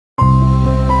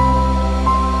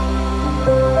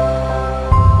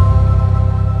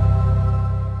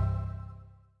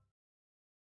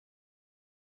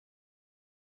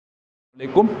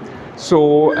Alaikum.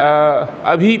 So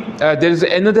there is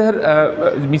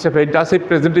another means a fantastic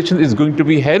presentation is going to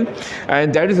be held,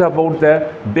 and that is about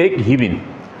the Bake Heaven.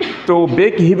 तो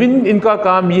bake haven इनका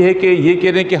काम ये है कि ये कह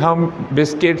रहे हैं कि हम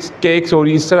बिस्किट्स, केक्स और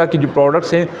इस तरह के जो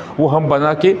प्रोडक्ट्स हैं वो हम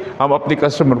बना के हम अपने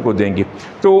कस्टमर को देंगे।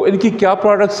 तो इनकी क्या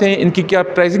प्रोडक्ट्स हैं, इनकी क्या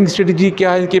प्राइसिंग स्ट्रेटजी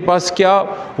क्या है, इनके पास क्या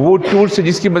वो टूल्स हैं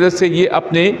जिसकी मदद से ये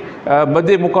अपने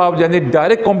मद्दे मुकाबले यानी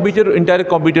डायरेक्ट कंप्यूटर और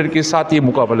इनडायरेक्ट कंप्यूटर के साथ ये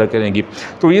मुकाबला करेंगी।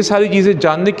 तो ये सारी चीज़ें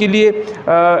जानने के लिए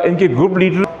इनके ग्रुप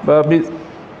लीडर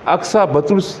अक्सा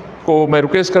बतूल को मैं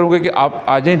रिक्वेस्ट करूँगा कि आप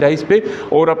आ जाएं डाइस पे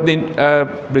और अपने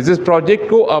बिजनेस प्रोजेक्ट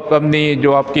को आप अपने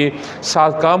जो आपके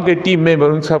साथ काम के टीम में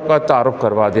उन सबका तारुफ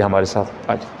करवा दें हमारे साथ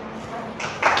आज।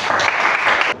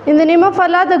 In the name of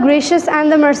Allah, the gracious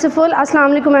and the merciful.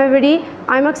 Assalamu alaikum everybody.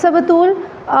 I'm Aksa Batul,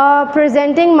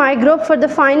 presenting my group for the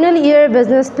final year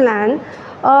business plan.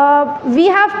 We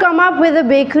have come up with a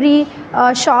bakery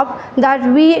shop that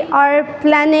we are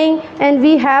planning, and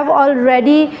we have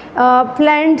already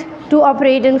planned to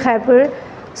operate in Khairpur.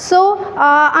 So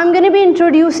I'm going to be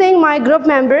introducing my group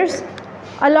members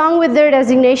along with their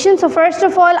designation. So first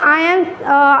of all, I am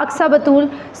Aksa Batul,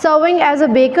 serving as a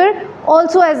baker,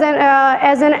 also as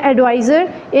an advisor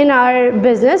in our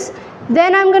business.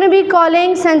 Then I'm going to be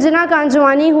calling Sanjana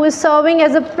Kanjwani, who is serving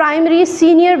as a primary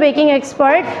senior baking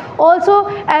expert, also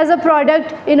as a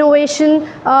product innovation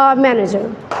manager.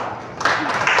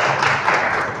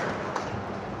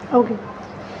 Okay.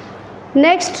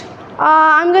 Next,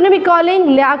 I'm going to be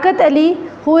calling Liaquat Ali,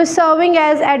 who is serving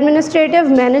as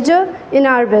administrative manager in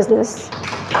our business.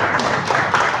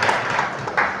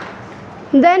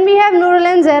 Then we have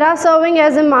Nurulin Zehra serving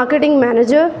as a marketing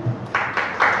manager.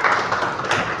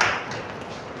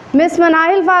 Miss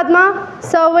Manahil Fatma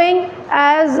serving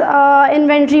as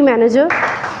inventory manager.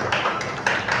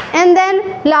 And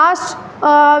then last,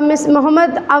 Miss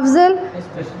Muhammad Afzal.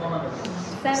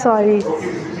 Sorry.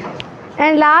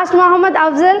 And last, Muhammad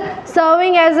Afzal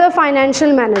serving as a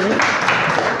financial manager.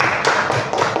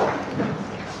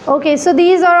 Okay, so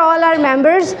these are all our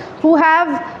members who have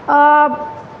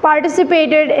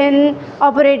participated in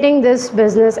operating this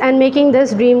business and making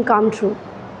this dream come true.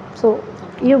 So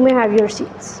you may have your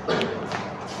seats.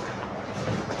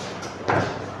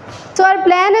 So our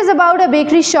plan is about a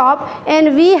bakery shop,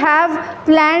 and we have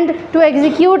planned to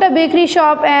execute a bakery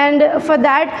shop, and for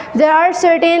that there are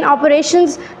certain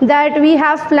operations that we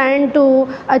have planned to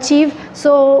achieve.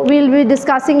 So we'll be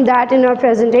discussing that in our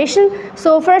presentation.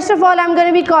 So first of all, I'm going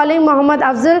to be calling Muhammad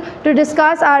Afzal to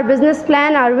discuss our business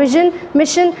plan, our vision,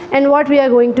 mission, and what we are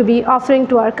going to be offering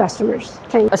to our customers.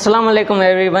 Thank you. Assalamu alaikum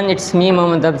everyone, it's me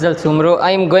Muhammad Afzal Sumro.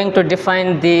 I am going to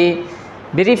define the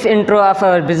brief intro of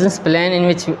our business plan, in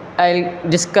which I'll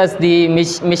discuss the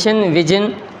mission,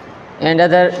 vision and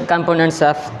other components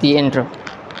of the intro.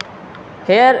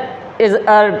 Here is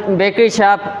our bakery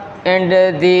shop and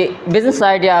the business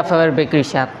idea of our bakery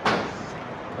shop.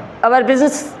 Our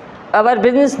business,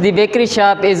 the bakery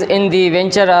shop, is in the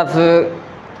venture of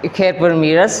Khairpur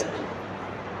Miras.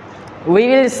 We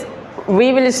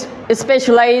will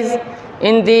specialize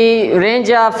in the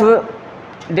range of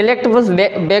delectable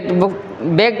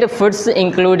baked foods,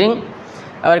 including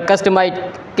our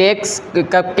customized cakes,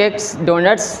 cupcakes,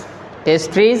 donuts,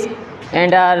 pastries,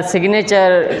 and our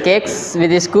signature cakes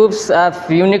with scoops of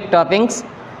unique toppings.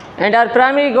 And our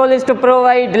primary goal is to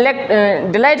provide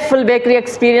delightful bakery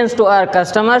experience to our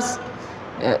customers,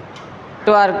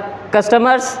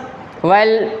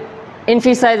 while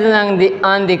emphasizing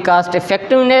on the cost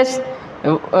effectiveness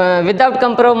without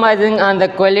compromising on the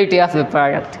quality of the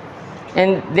product.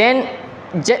 And then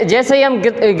जैसे ही हम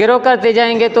grow करते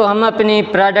जाएंगे तो हम अपनी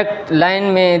product line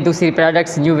में दूसरी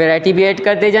products, new variety भी ऐड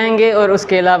करते जाएंगे, और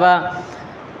उसके अलावा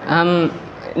हम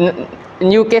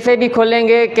न्यू कैफ़े भी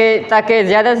खोलेंगे कि ताकि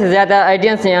ज़्यादा से ज़्यादा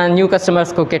आइडियंस या न्यू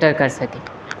कस्टमर्स को कैटर कर सकें.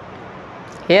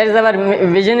 Here is our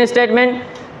vision statement.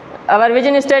 Our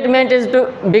vision statement is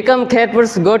to become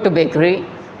Khairpur's go-to bakery,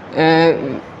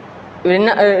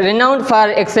 renowned for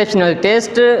exceptional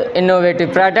taste,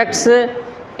 innovative products,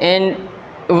 and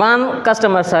warm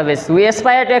customer service. We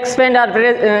aspire to expand our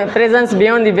presence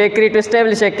beyond the bakery to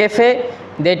establish a cafe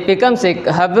that becomes a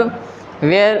hub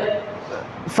where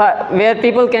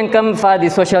people can come for the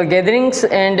social gatherings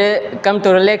and come to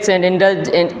relax and indulge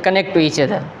and connect to each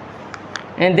other.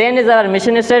 And then is our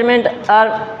mission statement.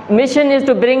 Our mission is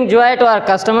to bring joy to our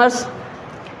customers'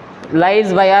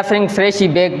 lives by offering freshly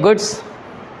baked goods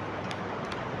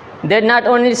that not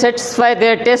only satisfy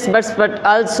their taste buds but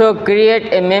also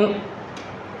create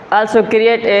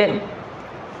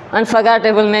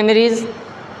unforgettable memories.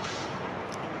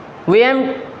 We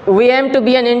aim to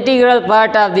be an integral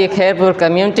part of the Khairpur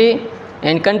community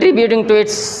and contributing to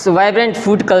its vibrant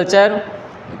food culture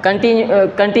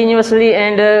continuously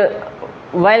and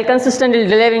while consistently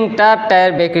delivering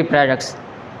top-tier bakery products.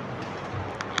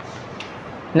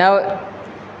 Now,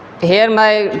 here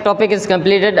my topic is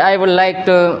completed. I would like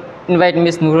to invite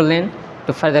Ms. Nuruddin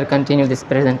to further continue this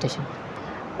presentation.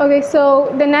 Okay,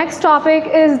 so the next topic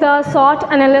is the SWOT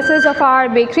analysis of our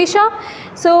bakery shop.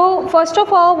 So first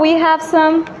of all, we have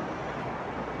some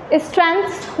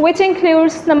strengths, which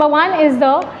includes number one is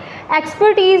the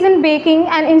expertise in baking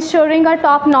and ensuring a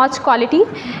top-notch quality.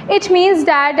 It means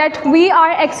that we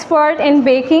are expert in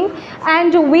baking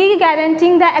and we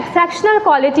guaranteeing the exceptional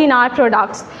quality in our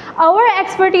products. Our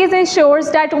expertise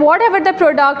ensures that whatever the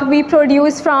product we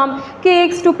produce, from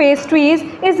cakes to pastries,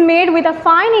 is made with a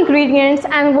fine ingredients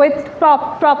and with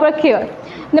proper care.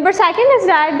 Number second is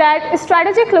that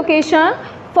strategic location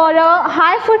for a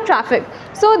high foot traffic.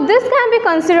 So this can be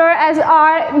considered as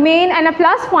our main and a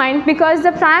plus point, because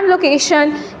the prime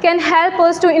location can help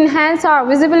us to enhance our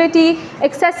visibility,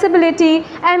 accessibility,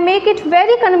 and make it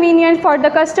very convenient for the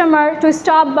customer to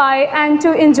stop by and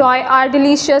to enjoy our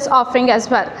delicious offering as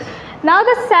well. Now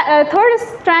the third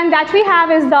strength that we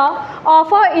have is the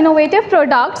offer innovative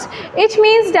products. It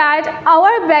means that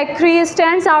our bakery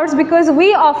stands out because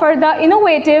we offer the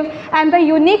innovative and the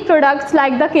unique products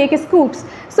like the cake scoops.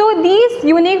 So these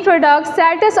unique products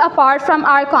set us apart from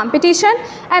our competition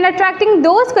and attracting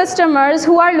those customers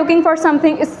who are looking for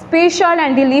something special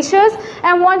and delicious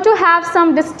and want to have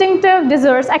some distinctive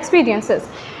desserts experiences.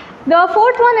 The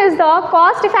fourth one is the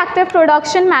cost-effective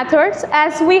production methods,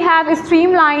 as we have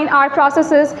streamlined our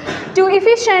processes to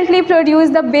efficiently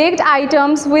produce the baked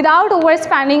items without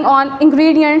overspending on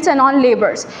ingredients and on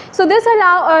labors. So this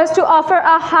allows us to offer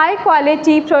a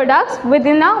high-quality products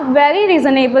within a very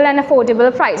reasonable and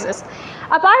affordable prices.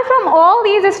 Apart from all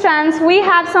these strengths, we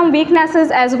have some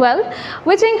weaknesses as well,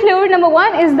 which include number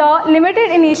one is the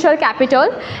limited initial capital,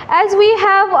 as we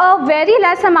have a very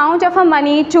less amount of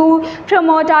money to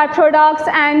promote our products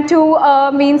and to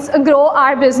grow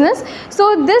our business.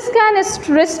 So this can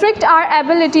restrict our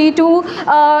ability to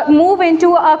move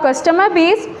into a customer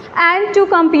base and to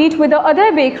compete with the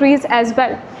other bakeries as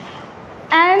well.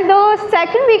 And the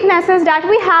second weaknesses that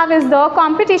we have is the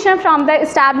competition from the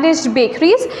established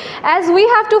bakeries, as we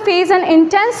have to face an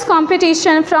intense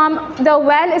competition from the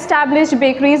well-established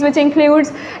bakeries, which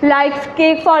includes like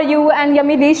Cake For You and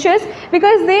Yummylicious,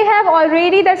 because they have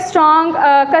already the strong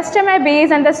customer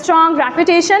base and the strong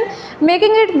reputation,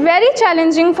 making it very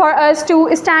challenging for us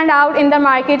to stand out in the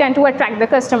market and to attract the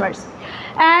customers.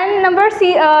 And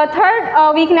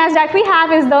third weakness that we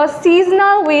have is the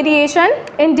seasonal variation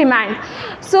in demand.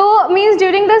 So means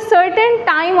during the certain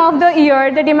time of the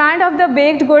year, the demand of the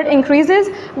baked good increases,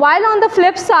 while on the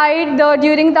flip side,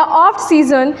 during the off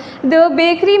season, the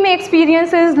bakery may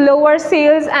experience lower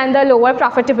sales and the lower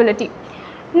profitability.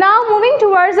 Now moving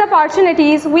towards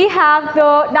opportunities, we have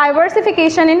the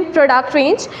diversification in product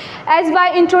range, as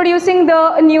by introducing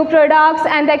the new products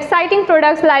and the exciting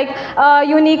products like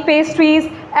unique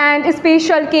pastries and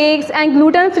special cakes and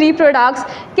gluten-free products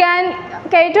can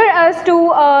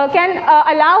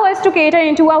allow us to cater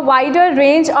into a wider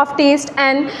range of taste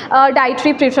and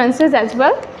dietary preferences as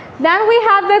well. Then we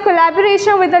have the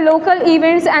collaboration with the local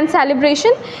events and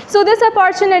celebration. So this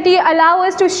opportunity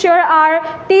allows us to share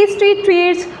our tasty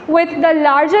treats with the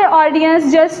larger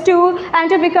audience and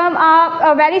to become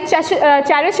a very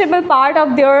cherishable part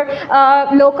of their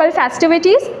local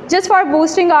festivities, just for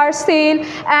boosting our sale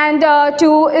and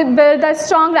to build a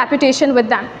strong reputation with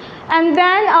them. And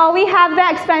then we have the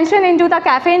expansion into the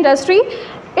cafe industry.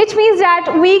 It means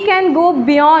that we can go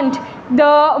beyond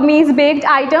the baked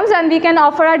items and we can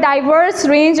offer a diverse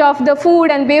range of the food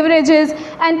and beverages,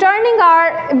 and turning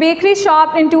our bakery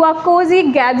shop into a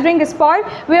cozy gathering spot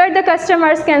where the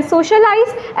customers can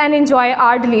socialize and enjoy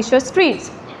our delicious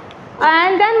treats.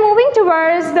 And then moving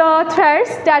towards the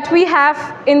threats that we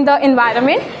have in the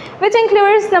environment, which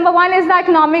includes number one is the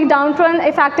economic downturn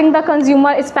affecting the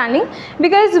consumer spending,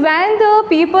 because when the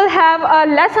people have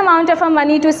a less amount of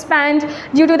money to spend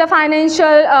due to the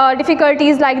financial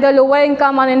difficulties like the lower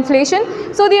income or inflation,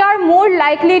 so they are more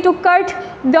likely to cut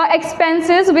the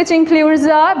expenses, which includes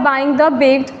buying the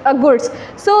baked goods.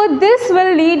 So this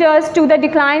will lead us to the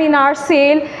decline in our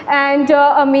sale and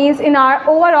means in our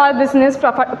overall business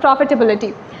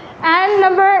profitability. And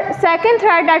second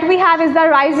threat that we have is the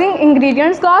rising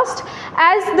ingredients cost.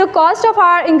 As the cost of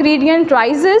our ingredient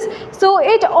rises, so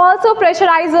it also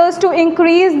pressurizes us to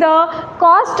increase the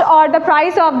cost or the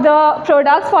price of the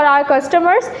products for our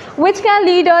customers, which can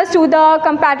lead us to the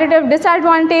competitive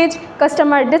disadvantage,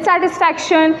 customer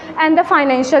dissatisfaction, and the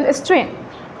financial strain.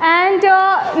 And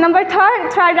number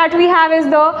threat that we have is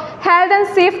the health and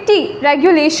safety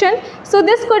regulation. So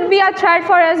this could be a threat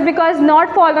for us because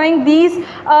not following these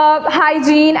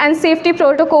hygiene and safety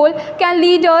protocol can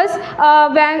lead us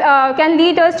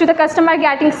to the customer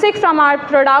getting sick from our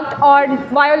product, or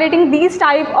violating these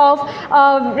type of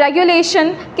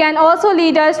regulation can also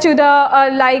lead us to the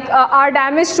our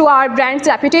damage to our brand's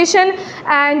reputation,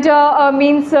 and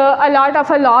means a lot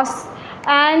of a loss.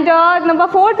 And number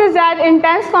 4th is that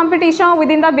intense competition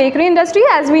within the bakery industry.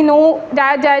 As we know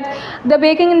that the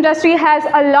baking industry has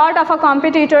a lot of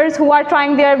competitors who are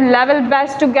trying their level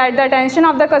best to get the attention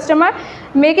of the customer,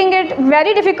 making it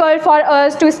very difficult for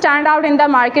us to stand out in the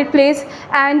marketplace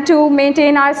and to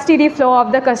maintain our steady flow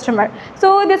of the customer.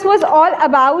 So this was all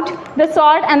about the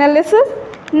SWOT analysis.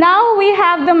 Now we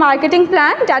have the marketing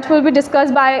plan that will be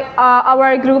discussed by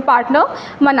our group partner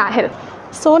Manahil.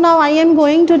 So now I am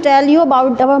going to tell you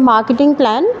about our marketing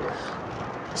plan.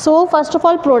 So first of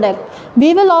all, product.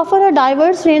 We will offer a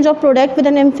diverse range of product with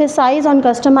an emphasis on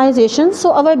customization.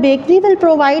 So our bakery will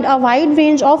provide a wide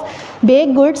range of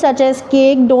baked goods such as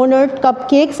cake, donut,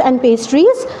 cupcakes and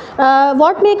pastries.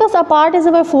 What makes us apart is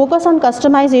our focus on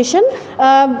customization.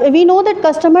 We know that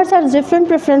customers have different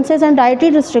preferences and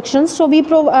dietary restrictions, so we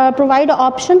provide an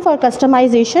option for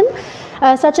customization.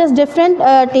 Such as different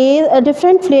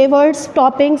flavors,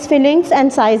 toppings, fillings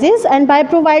and sizes, and by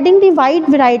providing the wide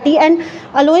variety and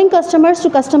allowing customers to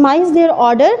customize their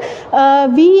order,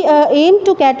 we aim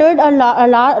to cater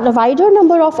a wider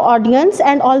number of audience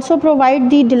and also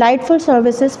provide the delightful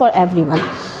services for everyone.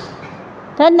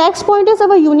 The next point is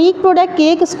our unique product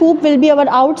Cake Scoop will be our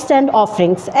outstanding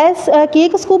offerings. As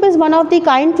Cake Scoop is one of the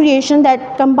kind creation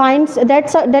that combines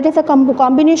that is a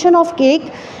combination of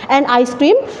cake and ice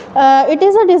cream. It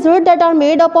is a dessert that are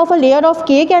made up of a layer of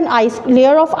cake and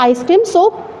layer of ice cream.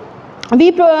 So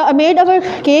we made our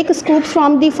cake scoops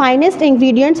from the finest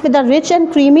ingredients with a rich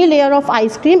and creamy layer of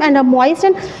ice cream and a moist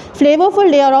and flavorful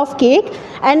layer of cake,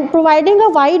 and providing a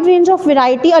wide range of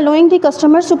variety, allowing the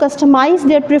customers to customize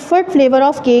their preferred flavor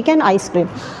of cake and ice cream.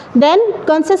 Then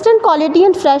consistent quality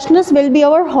and freshness will be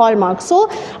our hallmark.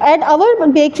 So at our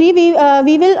bakery we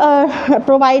will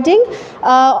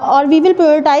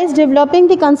prioritize developing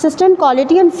the consistent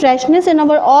quality and freshness in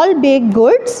our all baked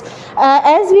goods,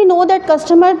 as we know that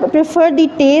customer prefer the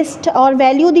taste or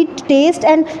value the taste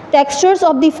and textures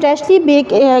of the freshly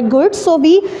baked goods. So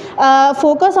we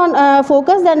focus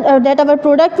that our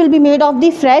product will be made of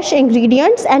the fresh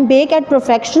ingredients and bake at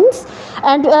perfections,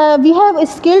 and we have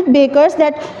skilled bakers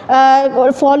that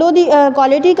follow the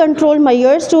quality control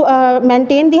measures to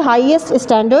maintain the highest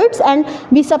standards, and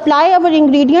we supply our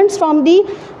ingredients from the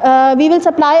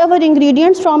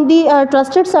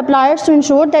trusted suppliers to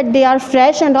ensure that they are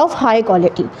fresh and of high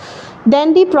quality.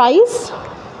 Then the price.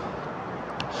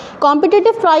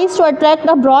 Competitive price to attract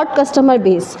a broad customer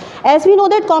base. As we know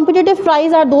that competitive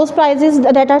price are those prices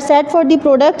that are set for the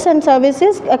products and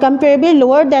services comparably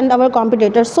lower than our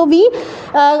competitors. So we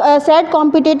set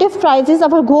competitive prices.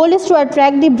 Our goal is to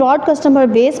attract the broad customer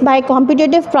base by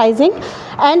competitive pricing,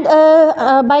 and to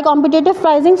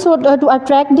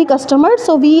attract the customers.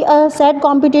 So we set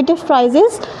competitive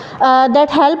prices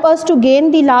that help us to gain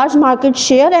the large market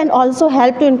share and also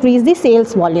help to increase the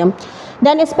sales volume.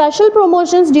 Then special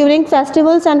promotions during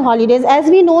festivals and holidays. As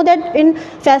we know that in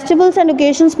festivals and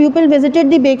occasions people visited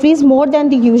the bakeries more than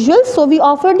the usual, so we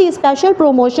offer the special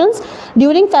promotions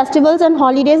during festivals and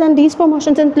holidays, and these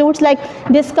promotions includes like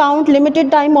discount, limited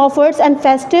time offers and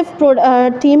festive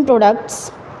theme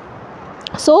products.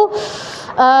 So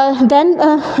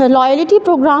loyalty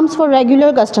programs for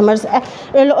regular customers.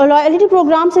 Loyalty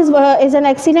programs is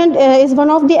one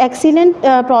of the excellent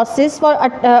process for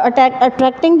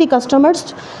attracting the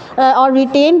customers or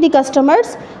retain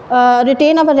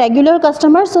our regular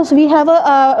customers. So we have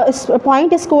a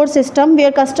point score system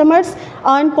where customers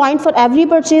earn point for every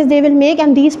purchase they will make,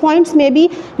 and these points may be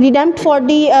redeemed for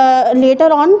the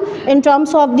later on in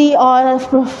terms of the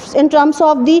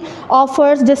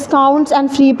offers, discounts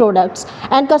and free products.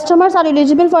 And customers are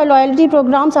eligible for loyalty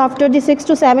programs after the 6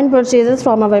 to 7 purchases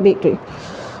from our bakery.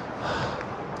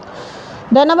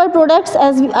 Then our products,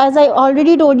 as I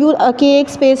already told you,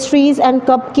 cakes, pastries and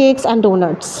cupcakes and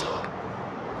donuts.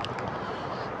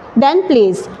 Then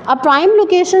place. A prime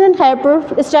location in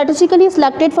Khairpur is strategically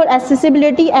selected for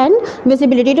accessibility and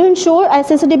visibility. To ensure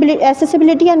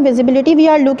accessibility and visibility, we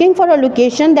are looking for a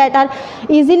location that are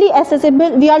easily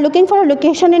accessible. We are looking for a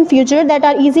location in future that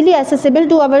are easily accessible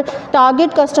to our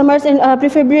target customers, in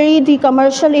preferably the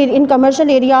commercial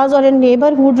areas or in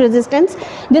neighborhood resistance.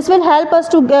 This will help us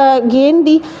to gain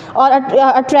the or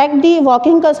attract the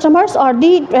walking customers or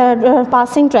the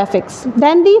passing traffics.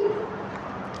 Then the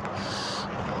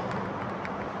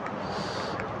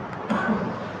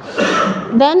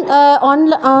Then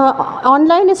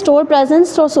online store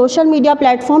presence through social media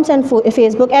platforms and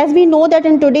Facebook. As we know that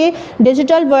in today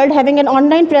digital world, having an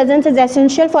online presence is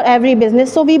essential for every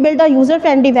business. So we build a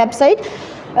user-friendly website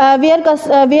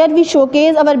where we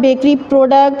showcase our bakery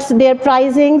products, their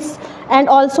pricings, and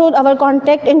also our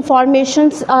contact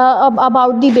informations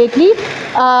about the bakery,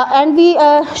 and we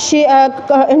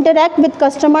interact with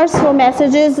customers through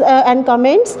messages and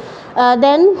comments.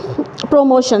 Then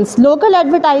promotions, local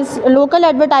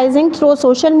advertising through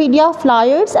social media,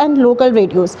 flyers, and local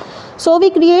radios. So we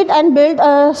create and build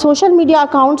social media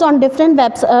accounts on different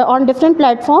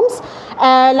platforms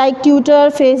like Twitter,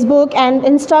 Facebook, and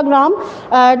Instagram,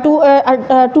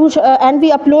 and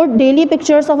we upload daily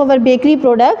pictures of our bakery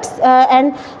products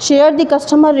and share the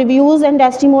customer reviews and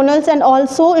testimonials, and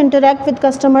also interact with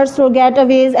customers through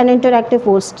giveaways and interactive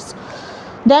posts.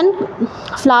 Then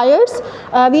flyers,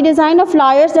 we design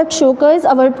flyers that showcase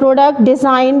our product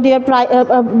design, their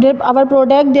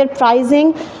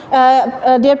pricing,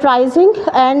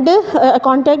 and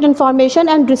contact information,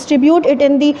 and distribute it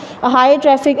in the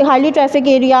highly traffic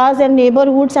areas and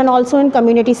neighborhoods, and also in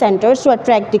community centers to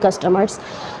attract the customers.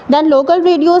 Then local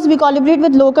radios, we collaborate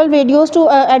with local radios to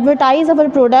advertise our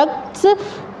products.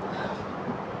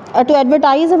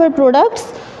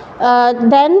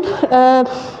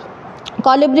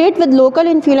 Collaborate with local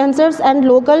influencers and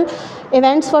local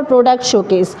events for product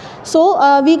showcase. So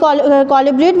we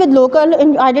collaborate with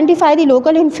identify the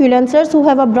local influencers who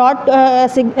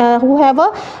have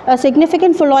a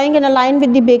significant following and align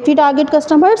with the bakery target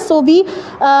customers. So we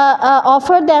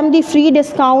offer them the free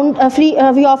discount,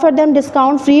 we offer them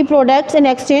discount-free products in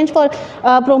exchange for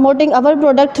promoting our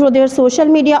product through their social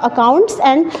media accounts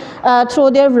and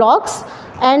through their vlogs.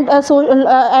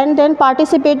 And then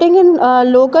participating in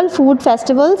local food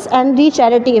festivals and the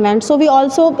charity events. So we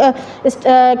also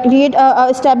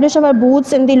establish our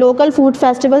booths in the local food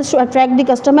festivals to attract the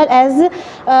customer, as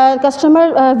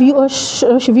customer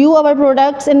view our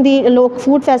products in the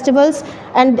food festivals,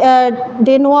 and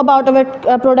they know about our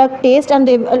product taste, and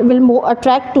they will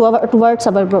attract towards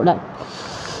our product.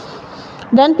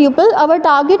 Then people, our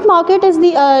target market is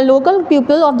the local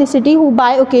people of the city who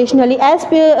buy occasionally. As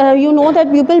you know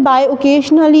that people buy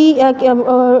occasionally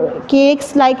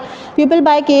cakes, like people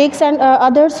buy cakes and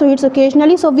other sweets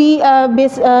occasionally. So we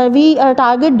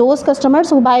target those customers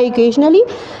who buy occasionally,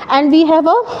 and we have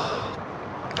a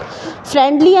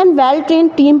friendly and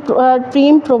well-trained team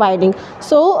providing.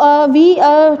 So we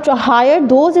hire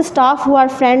those staff who are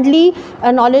friendly,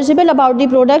 knowledgeable about the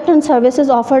product and services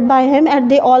offered by him, and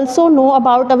they also know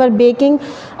about our baking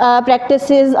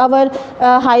practices, our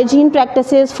hygiene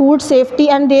practices, food safety,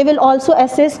 and they will also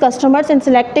assist customers in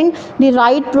selecting the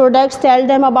right products, tell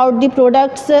them about the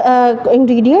products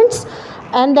ingredients,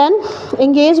 and then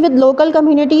engage with local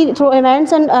community through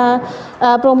events and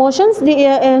promotions.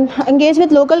 Engage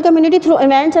with local community through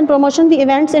events and promotion. The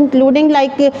events including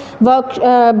like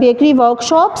bakery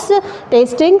workshops,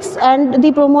 tastings, and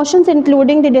the promotions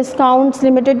including the discounts,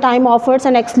 limited time offers,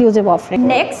 and exclusive offerings.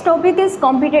 Next topic is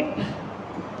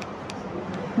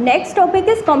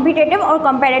competitive or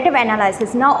comparative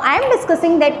analysis. Now I am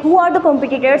discussing that who are the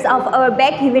competitors of our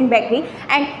Bake Haven Bakery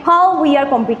and how we are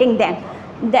competing them.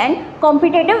 Then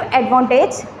competitive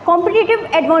advantage. Competitive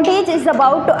advantage is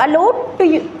about to allow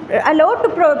to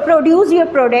produce your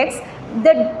products,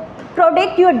 the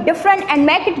product you are different and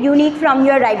make it unique from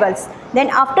your rivals.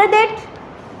 Then after that,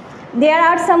 there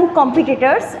are some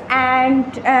competitors, and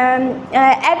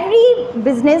every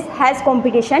business has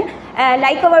competition,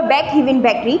 like our Bake Haven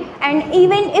Bakery. And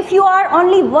even if you are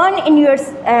only one in your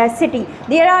city,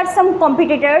 there are some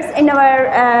competitors in our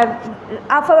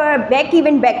Bake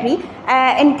Haven Bakery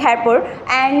in Khairpur.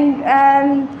 And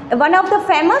one of the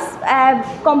famous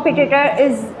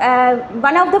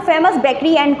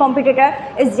bakery and competitor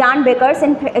is Jan Bakers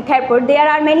in Khairpur. There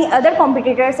are many other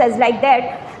competitors as like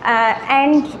that.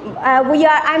 I'm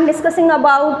discussing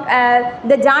about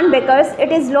the Jan Bakers.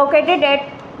 It is located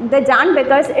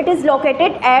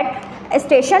at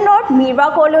Station Road,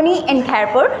 Mirwa Colony in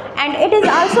Khairpur, and it is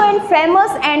also in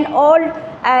famous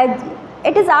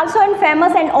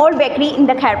and old bakery in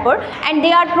the Khairpur, and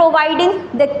they are providing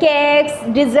the cakes,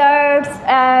 desserts,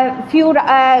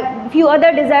 few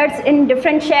other desserts in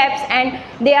different shapes, and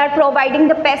they are providing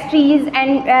the pastries,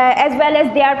 and as well as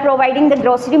they are providing the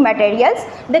grocery materials.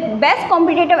 The best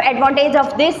competitive advantage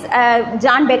of this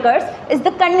Jan Bakers is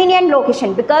the convenient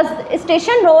location, because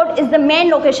Station Road is the main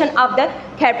location of the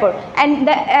Khairpur, and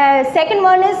the second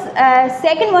one is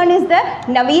the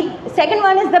Naveed. Second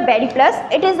one is the Berry Plus.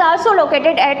 It is also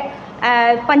located at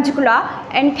Panchkula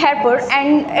and Khairpur,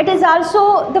 and it is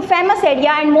also the famous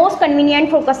area and most convenient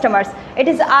for customers. It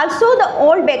is also the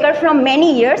old baker from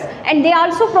many years, and they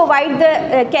also provide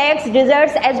the cakes,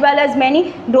 desserts as well as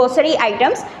many grocery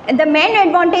items. And the main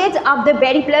advantage of the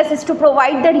Berry Plus is to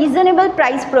provide the reasonable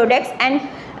price products,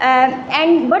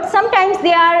 but sometimes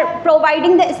they are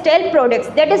providing the stale products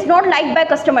that is not liked by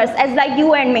customers as like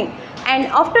you and me. And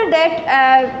after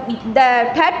that,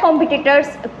 the third competitor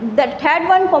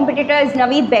is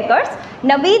Naveed Bakers.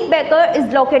 Naveed Baker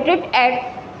is located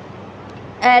at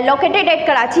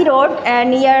Karachi Road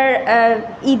near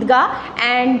Eidgah,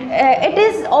 and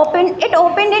it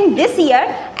opened in this year,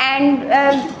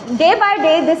 and day by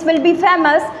day this will be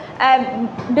famous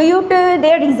due to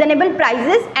their reasonable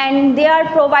prices, and they are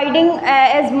providing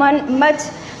as much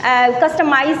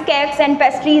customized cakes and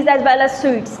pastries as well as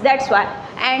sweets. That's why.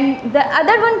 And the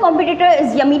other one competitor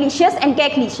is Yummylicious and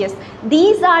Cakelicious.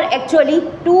 These are actually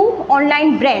two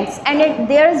online brands, and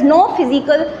there is no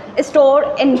physical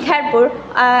store in Khairpur,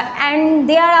 and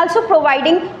they are also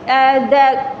providing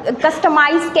the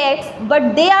customized cakes,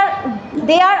 but they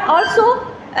are also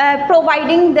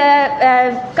providing the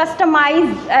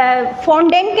customized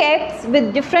fondant cakes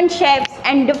with different shapes,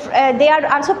 and they are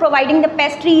also providing the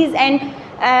pastries and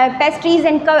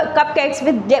cupcakes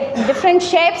with different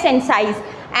shapes and size.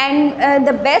 And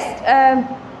the best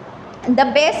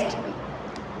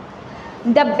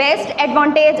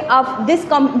advantage of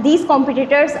these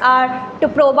competitors are to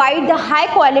provide the high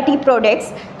quality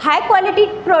products,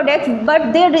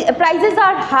 but their prices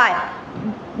are high.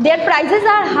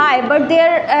 But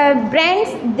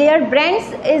their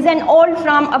brands is an old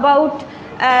from about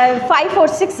 5 or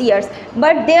 6 years,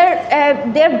 but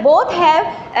they both have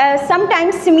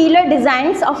sometimes similar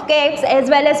designs of cakes as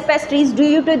well as pastries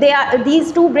due to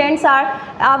these two brands are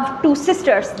of two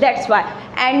sisters. That's why.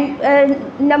 And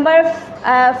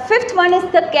fifth one is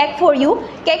the Cake For You.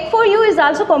 Cake For You is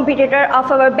also competitor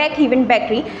of our Beckhaven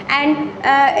Bakery, and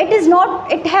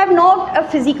it have not a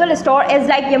physical store as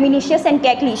like Yummylicious and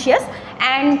Cakelicious.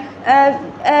 And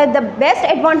the best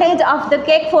advantage of the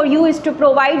Cake For You is to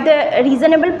provide the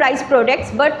reasonable price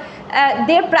products, but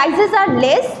their prices are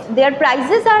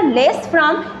less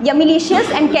from Yummylicious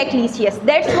and Cakelicious.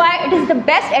 That's why it is the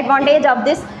best advantage of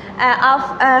this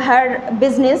her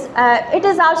business. It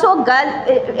is also a girl.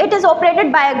 It is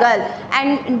operated by a girl,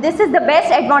 and this is the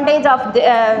best advantage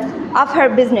of her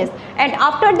business. And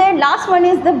after that, last one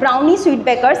is the Brownie Sweet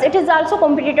Bakers. It is also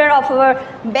competitor of our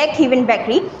Beckhaven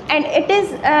Bakery, and it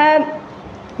is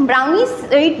Brownie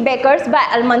Sweet Bakers by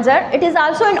Al Manzar. It is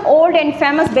also an old and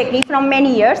famous bakery from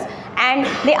many years, and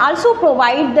they also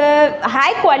provide the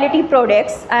high quality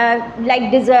products like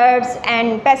desserts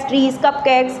and pastries,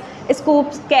 cupcakes,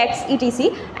 scoops, cakes,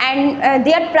 etc. And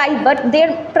their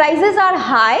prices are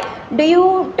high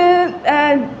due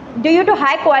to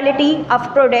high quality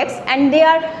of products, and they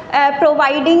are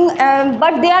providing,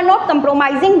 but they are not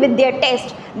compromising with their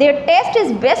taste. Their taste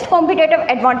is best competitive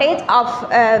advantage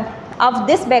of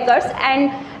this bakers,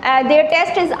 and their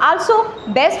taste is also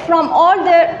best from all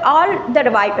the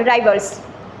rivals.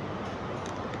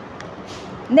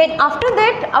 Then after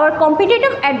that, our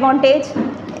competitive advantage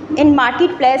in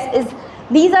marketplace is,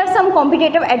 these are some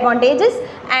competitive advantages.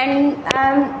 And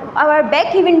our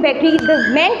Beckhaven Bakery, the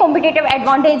main competitive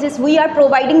advantage is we are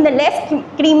providing the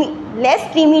less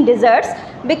creamy desserts,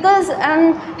 because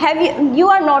you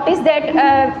are noticed that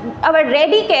our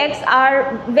ready cakes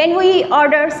are, when we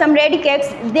order some ready cakes,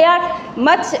 they are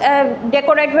much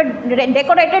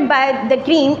decorated by the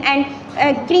cream, and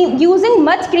using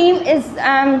much cream is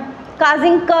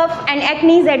causing cough and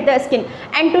acne at the skin,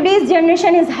 and today's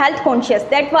generation is health conscious.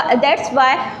 That's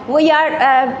why we are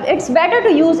it's better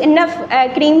to use enough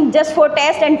cream just for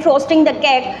taste and frosting the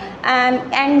cake,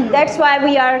 and that's why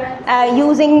we are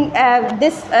using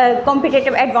this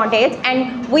competitive advantage.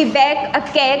 And we bake a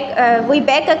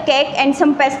cake and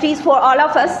some pastries for all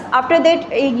of us. After that,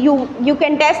 you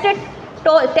can test them.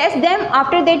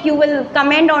 After that, you will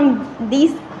comment on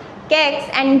these cakes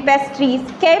and pastries,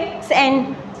 cakes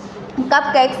and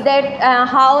cupcakes, that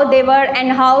how they were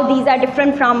and how these are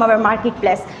different from our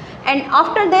marketplace. And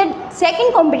after that,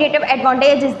 second competitive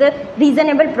advantage is the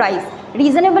reasonable price.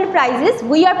 Reasonable prices,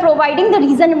 we are providing the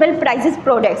reasonable prices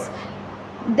products.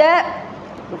 The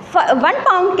 1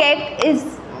 pound cake is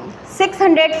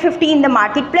 650 in the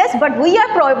marketplace, but we are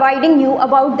providing you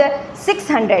about the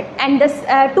 600, and this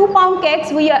 2 pound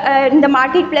cakes we are in the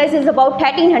marketplace is about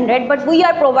 1300, but we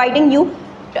are providing you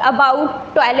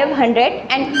about 1200.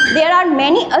 And there are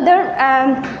many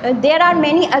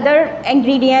other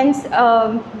ingredients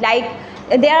like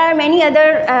there are many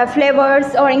other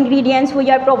flavors or ingredients we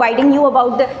are providing you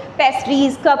about the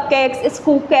pastries, cupcakes,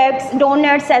 scoop cakes,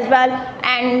 donuts as well,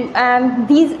 and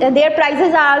their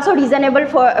prices are also reasonable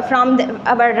from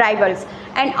our rivals.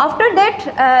 And after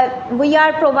that, we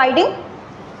are providing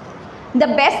the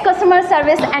best customer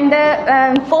service and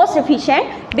the cost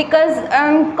efficient, because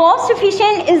cost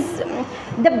efficient is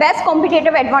the best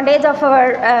competitive advantage of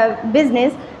our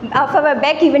business, of our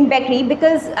Back-Even Bakery,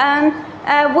 because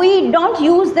we don't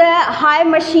use the high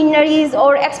machineries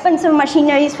or expensive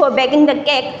machineries for baking the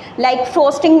cake, like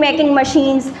frosting making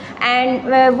machines,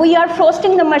 and we are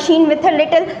frosting the machine with a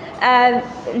little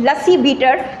lassi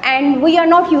beater, and we are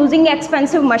not using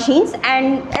expensive machines.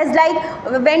 And as like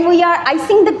when we are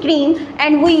icing the cream,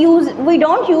 and we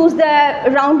don't use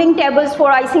the rounding tables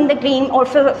for icing the cream or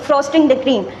for frosting the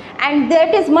cream, and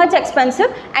that is much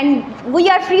expensive, and we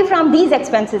are free from these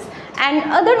expenses.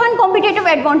 And other one competitive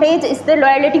advantage is the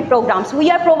loyalty programs.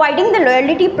 We are providing the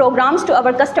loyalty programs to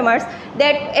our customers,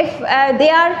 that if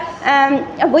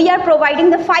we are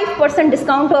providing the 5%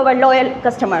 discount to our loyal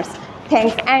customers.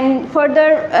 Thanks. And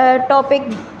further topic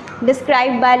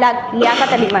described by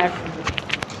Liaquat Ali Mer.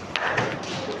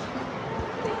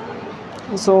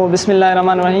 So,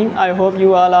 Bismillahirrahmanirrahim. I hope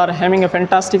you all are having a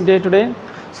fantastic day today.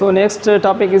 So next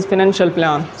topic is financial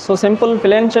plan. So simple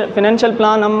financial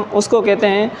plan हम उसको कहते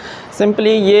हैं,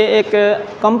 simply ये एक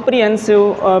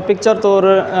comprehensive picture तौर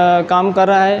काम कर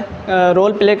रहा है,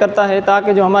 रोल प्ले करता है,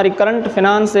 ताकि जो हमारी करंट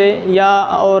फिनांस है या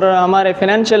और हमारे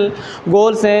फाइनेंशियल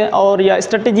गोल्स हैं और या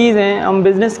स्ट्रेटजीज़ हैं हम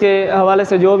बिज़नेस के हवाले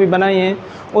से जो भी बनाई हैं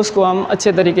उसको हम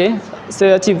अच्छे तरीके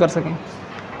से अचीव कर सकें।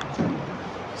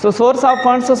 सो source of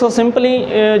funds, so simply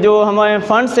जो हमारे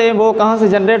फंड्स है वो कहाँ से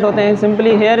जनरेट होते हैं।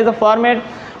 Simply here is a format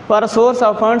for source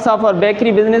of funds of our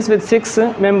bakery business with 6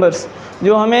 members.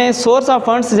 जो हमें सोर्स ऑफ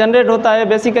फंड्स जनरेट होता है,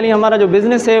 बेसिकली हमारा जो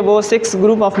बिज़नेस है वो 6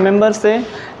 ग्रुप ऑफ मेंबर्स से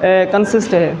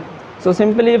कंसिस्ट है। सो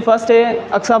सिंपली फर्स्ट है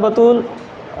अक्सा बतूल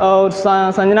और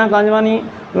संजना कांजवानी,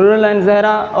 नूरुल एंड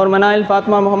जहरा और मनाइल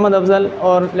फातिमा, मोहम्मद अफजल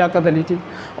और लियाकत अली। ठीक,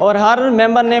 और हर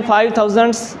मेंबर ने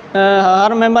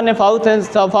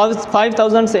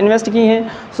 5,000 इन्वेस्ट की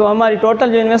हैं। सो हमारी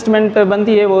टोटल जो इन्वेस्टमेंट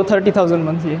बनती है वो 30,000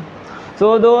 बनती है।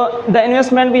 So the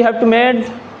investment we have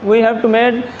to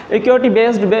made equity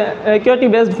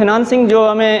based financing. जो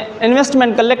हमें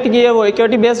इन्वेस्टमेंट कलेक्ट की है वो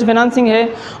इक्विटी बेस्ड फिनांसिंग है,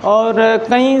 और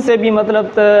कहीं से भी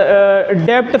मतलब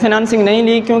डेब्ट फिनांसिंग नहीं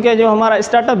ली, क्योंकि जो हमारा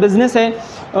स्टार्टअप बिज़नेस है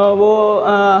वो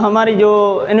हमारी जो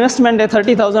इन्वेस्टमेंट है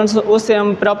 30,000, उससे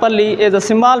हम properly as a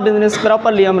small business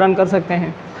properly हम रन कर सकते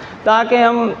हैं। ताकि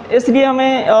हम इसलिए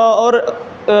हमें और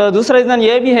दूसरा रीज़न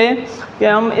ये भी है कि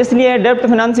हम इसलिए डेब्ट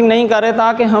फिनांसिंग नहीं कर रहे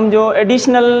ताकि हम जो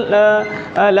एडिशनल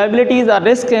लायबिलिटीज़ और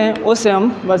रिस्क हैं उससे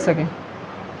हम बच सकें।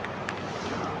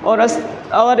 और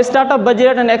स्टार्टअप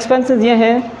बजट एंड एक्सपेंसेस ये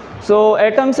हैं। सो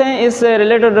आइटम्स हैं, इस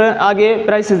रिलेटेड आगे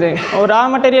प्राइसेस हैं। और रॉ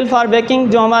मटेरियल फॉर बेकिंग,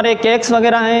 जो हमारे केक्स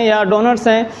वगैरह हैं या डोनट्स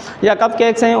हैं या कप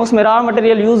केक्स हैं, उसमें रॉ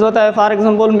मटेरियल यूज़ होता है। फॉर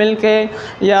एग्जांपल मिल्क है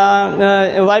या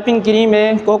वाइपिंग क्रीम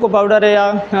है, कोको पाउडर है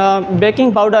या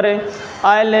बेकिंग पाउडर है,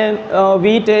 ऑयल है,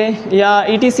 वीट है या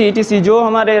ETC जो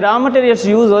हमारे रॉ मटेरियल्स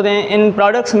यूज़ होते हैं इन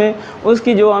प्रोडक्ट्स में,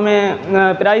 उसकी जो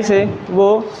हमें प्राइस है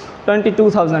वो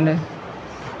 22,000 है।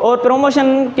 और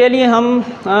प्रमोशन के लिए हम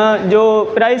जो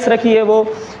प्राइस रखी है वो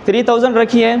 3,000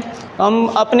 रखी है। हम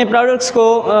अपने प्रोडक्ट्स को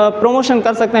प्रमोशन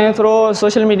कर सकते हैं through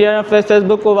social media,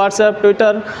 Facebook, WhatsApp,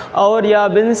 Twitter और या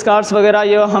बिज़नेस कार्ड्स वगैरह,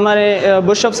 या हमारे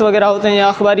बुशअप्स वगैरह होते हैं या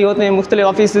अखबारी होते हैं, मुख्तलिफ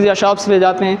ऑफिस या शॉप्स पे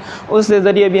जाते हैं, उसके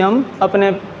ज़रिए भी हम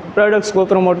अपने प्रोडक्ट्स को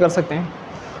प्रमोट कर सकते हैं।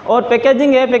 और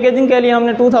पैकेजिंग है, पैकेजिंग के लिए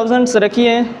हमने 2,000 रखी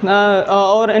है,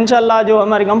 और इंशाल्लाह जो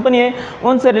हमारी कंपनी है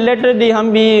उनसे रिलेटेड ही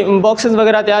हम भी बॉक्सेस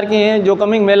वगैरह तैयार किए हैं, जो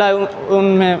कमिंग मेला है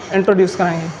उनमें इंट्रोड्यूस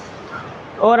कराएंगे।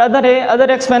 और अदर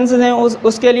एक्सपेंसेस हैं,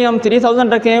 उसके लिए हम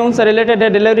 3,000 रखे हैं, उनसे रिलेटेड है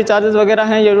डिलीवरी चार्जेस वगैरह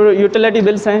हैं या यूटिलिटी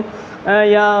बिल्स हैं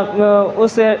या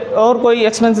उससे और कोई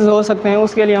एक्सपेंसेस हो सकते हैं,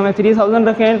 उसके लिए हमें 3,000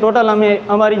 रखे हैं। टोटल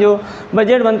हमारी जो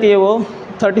बजट बनती है वो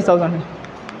 30,000 है।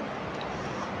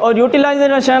 और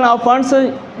यूटिलाइजेशन ऑफ फंड्स,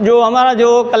 जो हमारा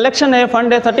जो कलेक्शन है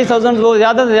फंड है 30,000, वो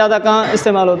ज़्यादा से ज़्यादा कहाँ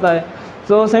इस्तेमाल होता है।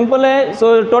 सो सिंपल है।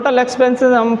 सो टोटल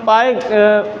एक्सपेंसेस हम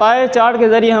पाए चार्ट के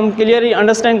ज़रिए हम क्लियरली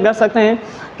अंडरस्टैंड कर सकते हैं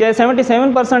कि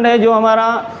 77% है जो हमारा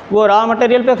वो रॉ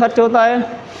मटेरियल पे खर्च होता है,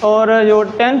 और जो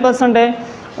 10% है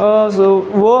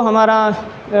वो हमारा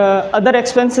अदर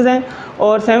एक्सपेंसेस हैं,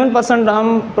 और 7%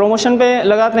 हम प्रमोशन पे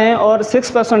लगाते हैं, और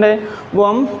 6% है वो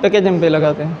हम पैकेजिंग पे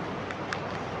लगाते हैं।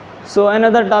 So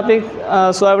another topic,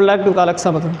 so I would like to call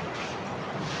Aksa Batul.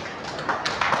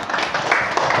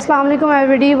 Assalamu alaikum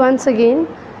everybody once again.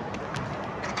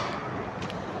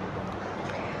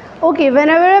 okay,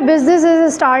 whenever a business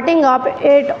is starting up,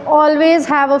 it always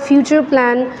have a future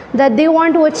plan that they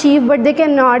want to achieve, but they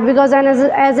cannot, because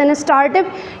as in a startup,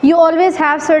 you always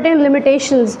have certain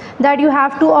limitations that you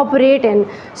have to operate in.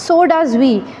 So does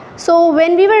we. So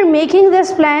when we were making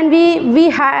this plan, we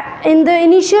had, in the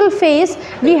initial phase,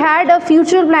 we had a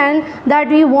future plan that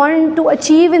we want to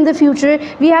achieve in the future.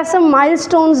 We have some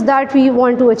milestones that we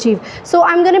want to achieve. So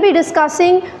I'm going to be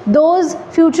discussing those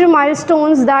future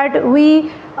milestones that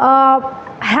we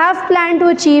have planned to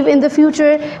achieve in the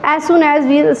future as soon as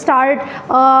we'll start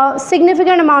a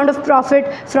significant amount of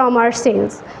profit from our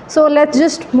sales. So let's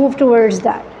just move towards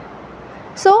that.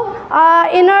 So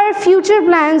in our future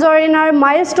plans, or in our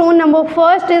milestone number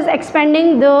first, is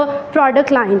expanding the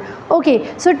product line. Okay,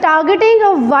 so targeting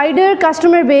a wider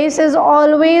customer base is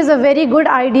always a very good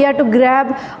idea to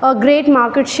grab a great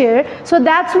market share. So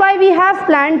that's why we have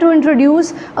planned to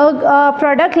introduce a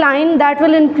product line that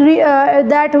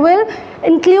will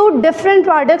include different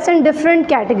products and different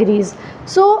categories.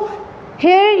 So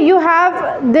here you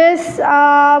have this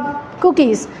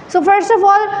cookies. So first of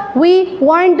all, we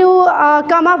want to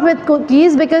come up with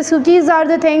cookies, because cookies are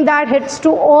the thing that hits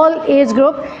to all age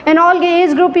group, and all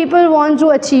age group people want to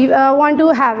achieve, want to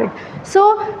have it.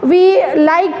 So we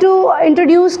like to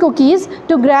introduce cookies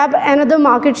to grab another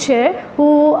market share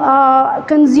who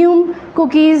consume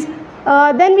cookies.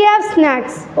 Then we have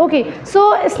snacks. Okay, so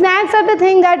snacks are the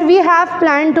thing that we have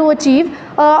planned to achieve,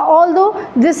 although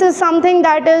this is something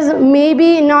that is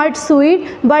maybe not sweet,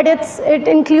 but it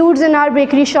includes in our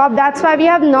bakery shop. That's why we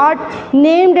have not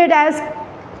named it as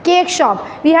cake shop.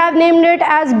 We have named it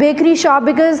as bakery shop,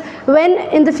 because when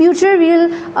in the future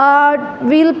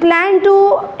we'll plan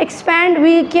to expand,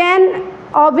 we can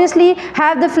obviously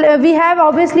have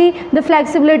the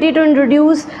flexibility to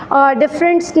introduce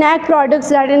different snack products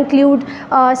that include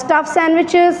stuffed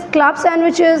sandwiches, club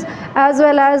sandwiches, as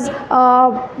well as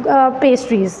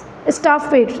pastries, stuffed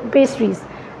pastries.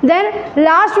 Then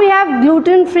last we have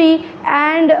gluten-free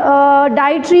and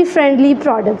dietary-friendly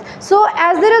products. So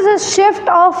as there is a shift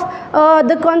of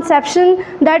the conception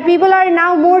that people are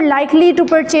now more likely to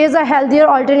purchase a healthier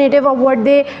alternative of what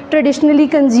they traditionally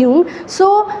consume,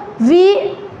 so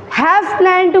we have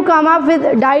planned to come up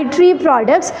with dietary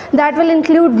products that will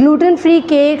include gluten-free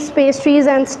cakes, pastries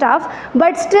and stuff.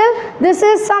 But still, this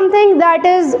is something that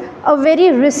is a very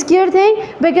riskier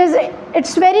thing, because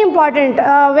it's very important.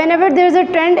 Whenever there's a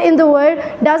trend in the world,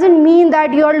 doesn't mean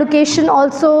that your location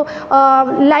also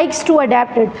likes to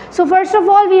adapt it. So first of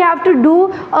all, we have to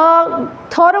do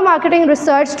thorough marketing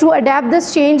research to adapt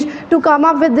this change, to come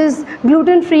up with this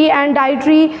gluten-free and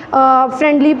dietary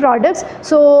friendly products.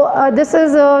 So this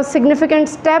is a significant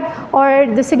step, or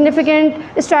the significant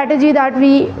strategy that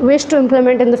we wish to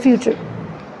implement in the future.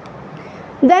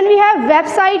 Then we have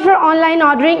website for online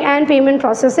ordering and payment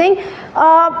processing.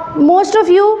 Most of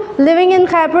you living in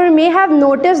Khairpur may have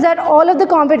noticed that all of the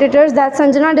competitors that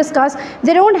Sanjana discussed,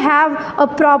 they don't have a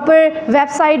proper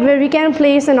website where we can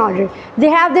place an order. They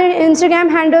have their Instagram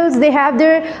handles, they have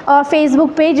their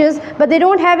Facebook pages, but they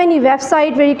don't have any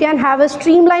website where you can have a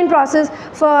streamlined process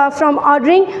from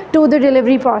ordering to the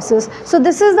delivery process. So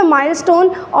this is the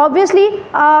milestone. Obviously,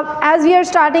 as we are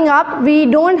starting up, we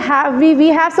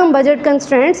have some budget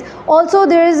constraints. Also,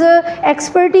 there is a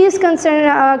expertise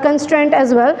constraint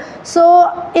as well.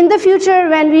 So in the future,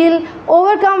 when we'll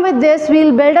overcome with this,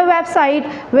 we'll build a website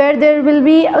where there will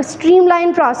be a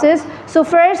streamlined process. So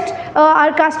first,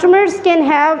 our customers can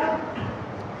have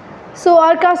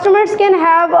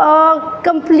a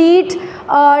complete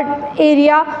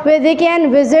area where they can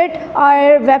visit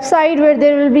our website, where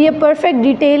there will be a perfect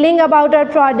detailing about our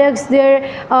products,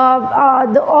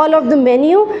 all of the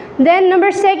menu. Then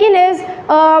number second is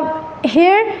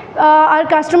here our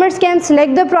customers can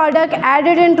select the product, add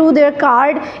it into their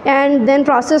card, and then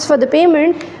process for the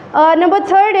payment. Number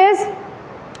third is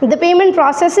the payment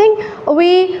processing.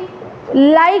 We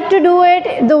like to do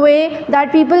it the way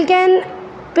that people can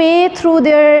pay through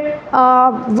their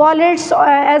wallets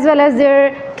as well as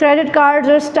their credit cards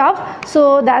or stuff.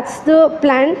 So that's the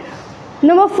plan.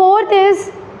 Number fourth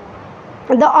is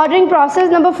the ordering process.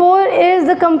 Number 4 is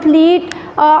the complete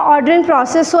ordering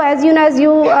process. So as soon as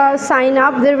you sign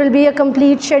up, there will be a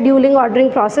complete scheduling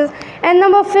ordering process. And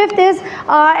number 5th is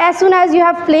as soon as you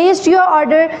have placed your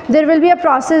order, there will be a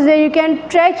process where you can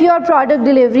track your product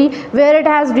delivery, where it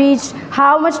has reached,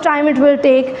 how much time it will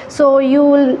take, so you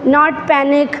will not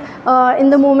panic in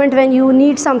the moment when you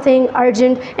need something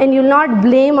urgent, and you'll not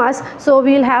blame us. So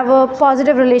we'll have a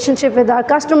positive relationship with our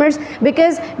customers,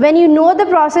 because when you know the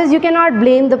process, you cannot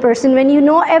blame the person. When you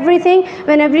know everything,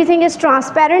 when everything is transparent,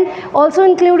 transparent. Also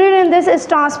included in this is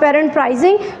transparent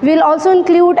pricing. We'll also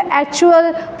include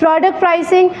actual product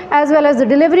pricing as well as the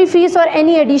delivery fees or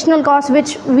any additional costs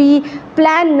which we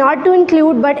plan not to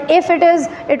include, but if it is,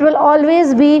 it will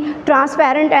always be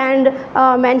transparent and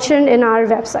mentioned in our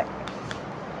website.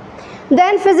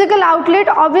 Then physical outlet,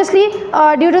 obviously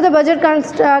due to the budget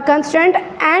constraint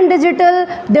and digital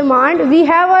demand, we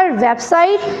have our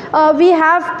website. We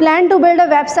have planned to build a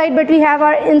website, but we have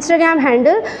our Instagram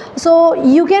handle, so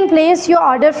you can place your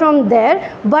order from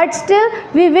there. But still,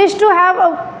 we wish to have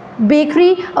a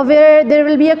bakery where there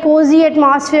will be a cozy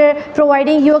atmosphere,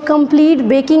 providing you a complete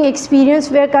baking experience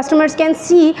where customers can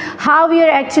see how we are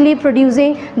actually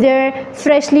producing their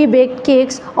freshly baked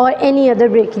cakes or any other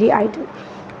bakery item.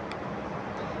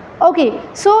 Okay,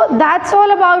 so that's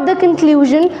all about the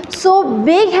conclusion. So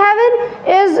Bake Haven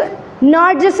is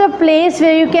not just a place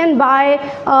where you can buy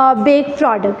a baked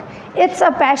product. It's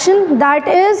a passion that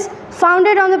is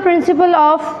founded on the principle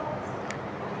of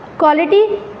quality,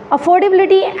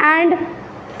 affordability and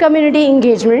community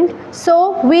engagement.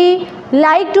 So we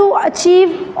like to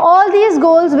achieve all these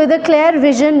goals with a clear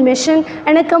vision, mission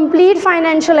and a complete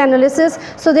financial analysis.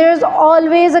 So there is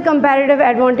always a comparative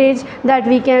advantage that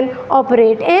we can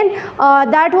operate in.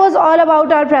 That was all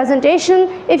about our presentation.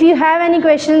 If you have any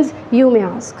questions, you may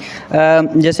ask.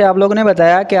 जैसे आप लोगों ने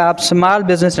बताया कि आप small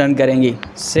business run करेंगी,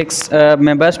 6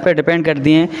 members पे depend कर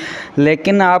दिए हैं,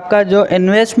 लेकिन आपका जो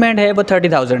इन्वेस्टमेंट है वो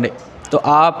 30,000 है, तो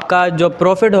आपका जो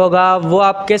प्रॉफिट होगा वो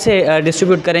आप कैसे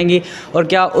डिस्ट्रीब्यूट करेंगी और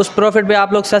क्या उस प्रॉफिट पे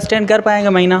आप लोग सस्टेन कर पाएंगे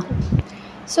महीना?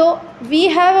 So we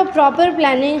have a proper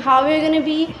planning how we are going to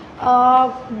be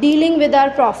dealing with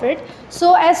our profit.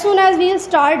 So as soon as we'll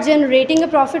start generating a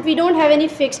profit, we don't have any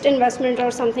fixed investment or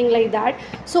something like that.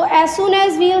 So as soon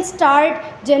as we'll start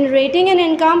generating an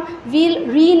income, we'll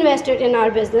reinvest it in our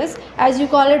business, as you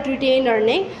call it, retained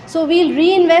earning. So we'll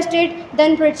reinvest it,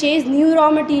 then purchase new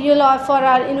raw material or for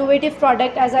our innovative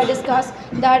product, as I discussed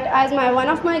that, as one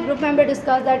of my group member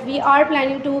discussed, that we are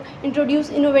planning to introduce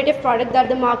innovative product that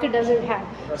the market doesn't have.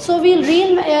 So we'll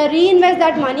reinvest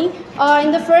that money.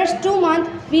 In the first 2 months,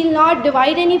 we'll not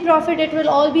divide any profit. It will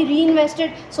all be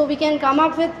reinvested, so we can come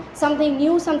up with something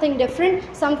new, something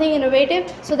different, something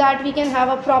innovative, so that we can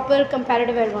have a proper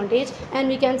comparative advantage and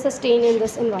we can sustain in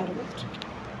this environment.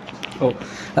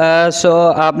 So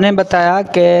आपने बताया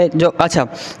कि जो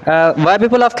अच्छा why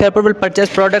people of Khairpur will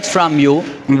purchase products from you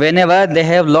whenever they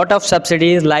have lot of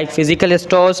subsidies like physical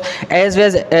stores as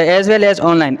well as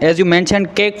online. As you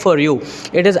mentioned, Cake for You,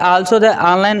 it is also the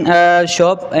online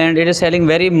shop and it is selling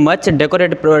very much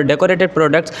decorated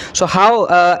products. So how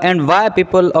and why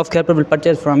people of Khairpur will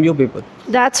purchase from you people?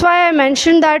 That's why I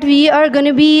mentioned that we are going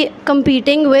to be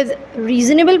competing with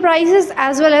reasonable prices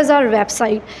as well as our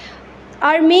website.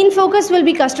 Our main focus will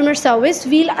be customer service.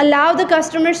 We'll allow the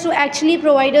customers to actually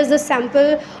provide us the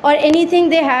sample or anything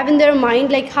they have in their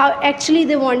mind, like how actually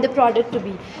they want the product to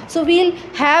be. So we'll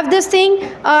have this thing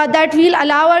that we'll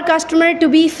allow our customer to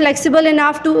be flexible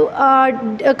enough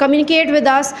to communicate with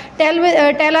us,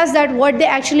 tell us that what they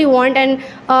actually want, and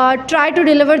try to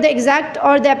deliver the exact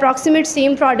or the approximate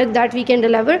same product that we can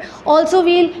deliver. Also,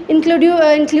 we'll include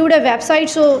a website.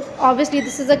 So obviously,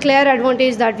 this is a clear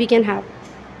advantage that we can have.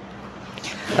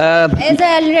 As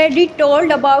I already told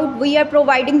about, we are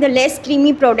providing the less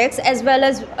creamy products as well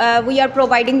as we are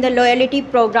providing the loyalty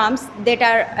programs that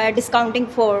are discounting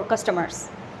for customers.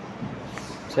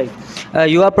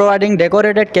 You are providing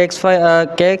decorated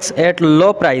cakes at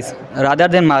low price rather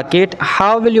than market.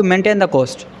 How will you maintain the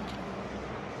cost?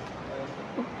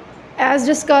 As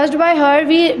discussed by her,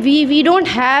 we don't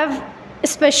have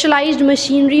specialized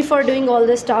machinery for doing all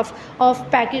this stuff of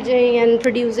packaging and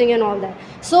producing and all that.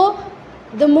 So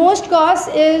the most cost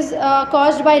is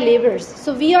caused by laborers.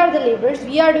 So we are the laborers,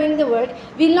 we are doing the work.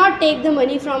 We'll not take the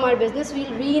money from our business,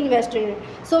 we'll reinvest in it.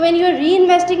 So when you're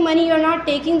reinvesting money, you're not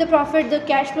taking the profit, the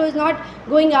cash flow is not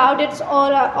going out, it's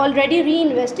all already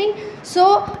reinvesting.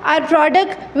 So our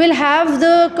product will have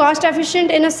the cost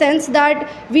efficient in a sense that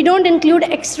we don't include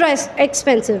extra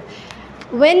expensive.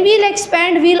 When we'll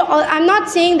expand, I'm not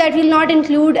saying that we'll not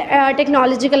include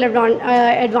technological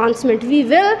advancement. We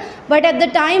will, but at the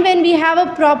time when we have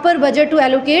a proper budget to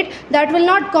allocate, that will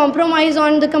not compromise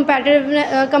on the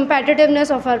competitiveness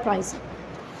of our price.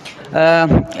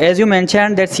 As you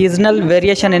mentioned, that seasonal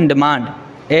variation in demand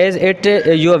is it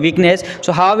your weakness.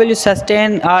 So how will you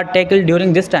sustain or tackle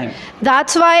during this time?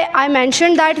 That's why I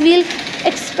mentioned that we'll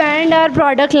expand our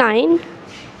product line.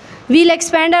 We'll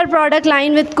expand our product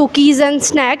line with cookies and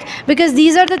snack, because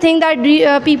these are the things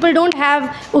that people don't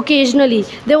have occasionally.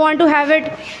 They want to have it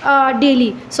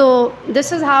daily. So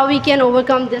this is how we can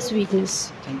overcome this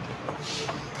weakness. Thank you.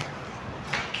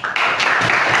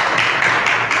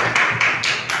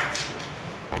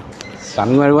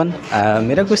 अस्सलाम everyone.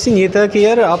 मेरा question ये था कि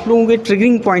यार आप लोगों के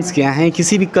triggering points क्या हैं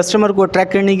किसी भी कस्टमर को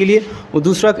अट्रैक्ट करने के लिए, और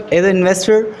दूसरा एज ए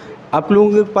इन्वेस्टर आप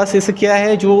लोगों के पास ऐसा क्या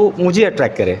है जो मुझे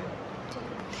अट्रैक्ट करे?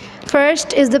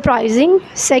 First is the pricing,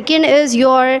 second is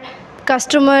your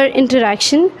customer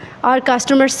interaction, our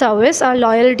customer service, our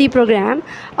loyalty program.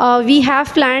 We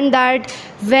have planned that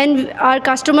when our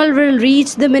customer will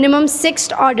reach the minimum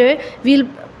 6th order, we'll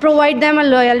provide them a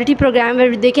loyalty program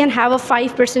where they can have a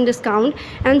 5% discount,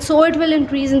 and so it will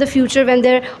increase in the future when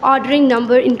their ordering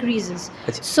number increases.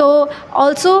 So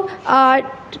also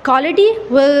quality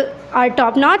are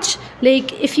top notch.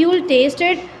 Like if you will taste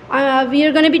it, we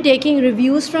are going to be taking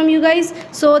reviews from you guys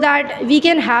so that we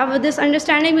can have this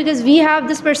understanding, because we have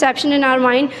this perception in our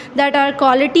mind that our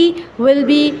quality will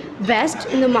be best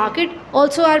in the market,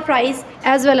 also our price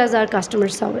as well as our customer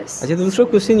service. अच्छा, दूसरा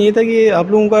question ये था कि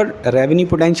आप लोगों का revenue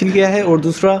potential क्या है और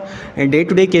दूसरा day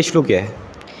to day cash flow क्या है?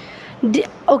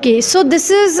 Okay, so this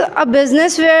is a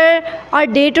business where our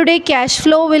day-to-day cash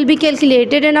flow will be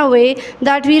calculated in a way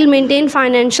that we'll maintain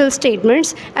financial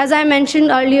statements. As I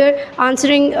mentioned earlier,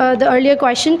 answering the earlier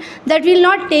question, that we'll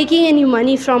not taking any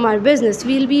money from our business.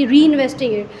 We'll be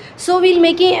reinvesting it. So we'll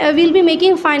be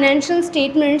making financial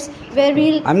statements where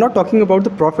we'll... I'm not talking about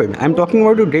the profit. I'm talking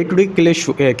about the day-to-day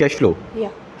cash flow. Yeah.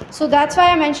 So that's why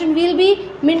I mentioned we'll be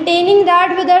maintaining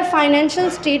that with our financial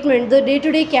statement, the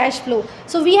day-to-day cash flow.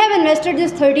 So we have invested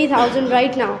this 30,000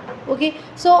 right now. Okay.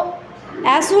 So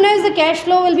as soon as the cash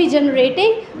flow will be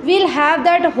generating, we'll have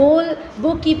that whole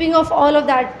bookkeeping of all of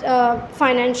that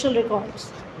financial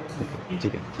records.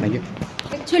 Okay. Thank you.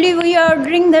 Actually, we are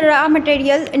ordering the raw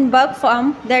material in bulk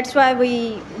form. That's why we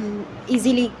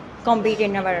easily compete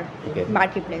in our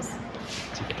marketplace.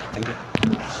 Thank you.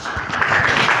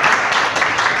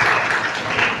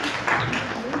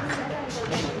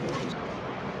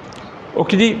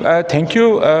 Okay, thank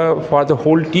you for the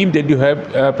whole team that you have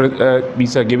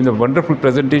given a wonderful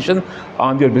presentation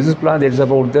on your business plan that is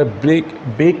about the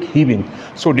bake heaving.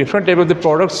 So different type of the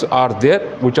products are there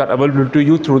which are available to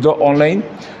you through the online.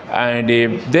 And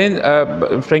then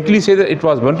frankly say that it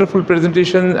was wonderful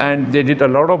presentation, and they did a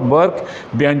lot of work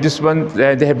behind this one.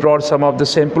 They have brought some of the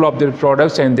sample of their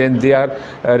products, and then they are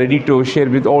ready to share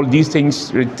with all these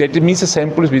things. That means the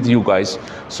samples with you guys.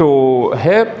 So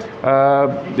here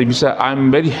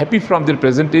I'm very happy from their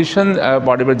presentation,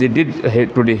 whatever they did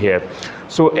today here.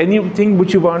 So anything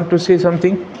which you want to say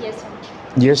something? Yes, sir.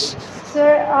 Yes.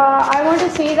 Sir, I want to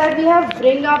say that we have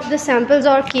bring up the samples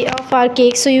of our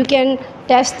cake so you can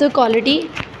test the quality.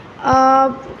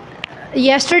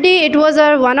 Yesterday it was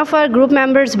one of our group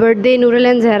members' birthday, Nurul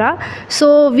and Zahra.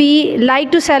 So we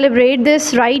like to celebrate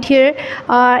this right here,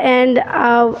 and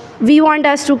we want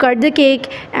us to cut the cake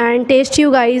and taste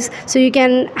you guys so you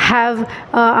can have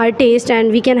our taste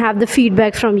and we can have the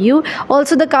feedback from you.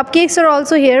 Also the cupcakes are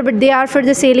also here, but they are for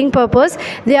the selling purpose.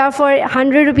 They are for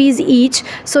 100 rupees each.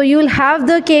 So you will have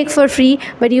the cake for free,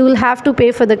 but you will have to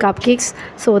pay for the cupcakes.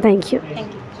 So thank you. Thank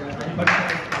you.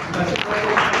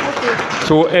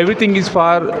 So everything is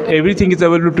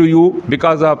available to you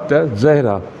because of the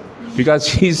Zahra, because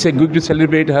she is going to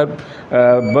celebrate her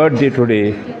birthday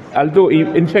today. Although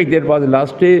in fact there was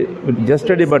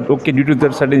yesterday, but okay, due to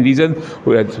the certain reason,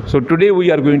 so today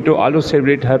we are going to also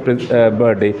celebrate her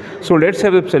birthday. So let's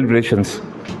have the celebrations.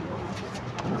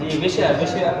 Wish her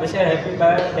happy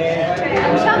birthday. Happy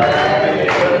birthday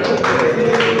to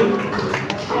you.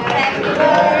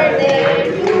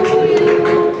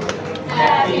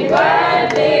 Happy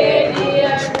birthday,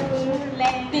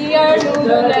 dear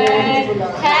Nurul.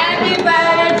 Happy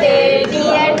birthday,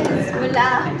 dear Nurul.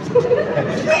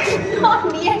 Not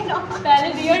dear, no. Pehले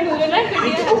dear Nurul है, फिर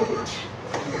dear.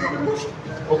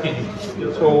 Okay.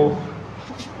 So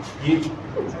ये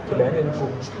खिलाएं इनको.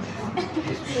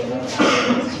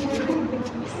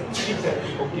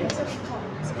 Okay.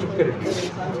 Skip करें.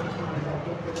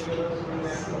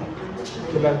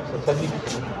 खिलाएं सभी.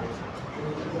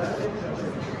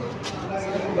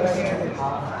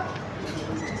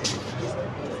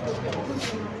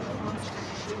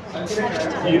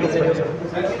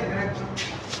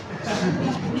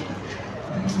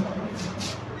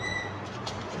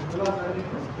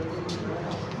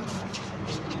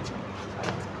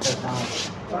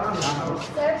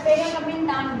 Sir, pega coming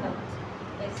down now.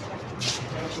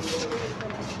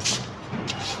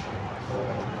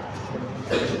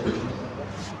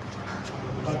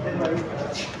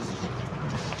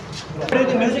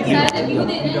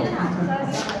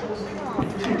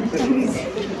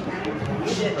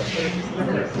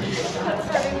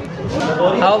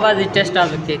 How was the taste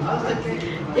of the cake?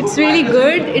 It's really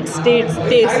good, it's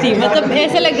tasty. मतलब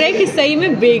ऐसा लग रहा है कि सही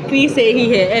में बेकरी से ही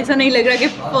है, ऐसा नहीं लग रहा कि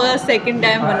फर्स्ट सेकंड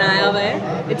टाइम बनाया हुआ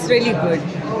है। It's really good.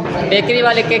 बेकरी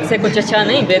वाले केक से कुछ अच्छा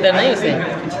नहीं, बेहतर नहीं उसे।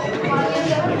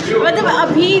 मतलब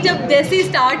अभी जब जैसे ही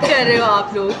स्टार्ट कर रहे हो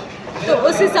आप लोग, तो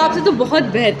उस हिसाब से तो बहुत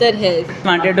बेहतर है।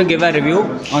 Wanted to give a review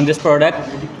on this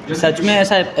product. सच में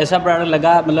ऐसा प्रोडक्ट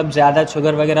लगा, मतलब ज़्यादा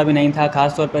शुगर वगैरह भी नहीं था।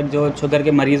 ख़ास तौर पर जो शुगर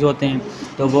के मरीज़ होते हैं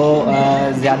तो वो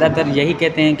ज़्यादातर यही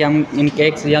कहते हैं कि हम इन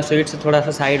केक्स या स्वीट से थोड़ा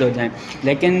सा साइड हो जाएं,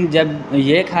 लेकिन जब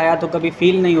ये खाया तो कभी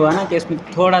फील नहीं हुआ ना कि इसमें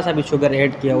थोड़ा सा भी शुगर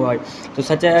ऐड किया हुआ है। तो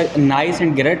सच a nice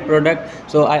and great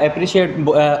product, so I appreciate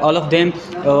all of them,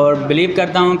 और बिलीव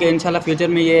करता हूँ कि इंशाल्लाह फ्यूचर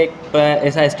में ये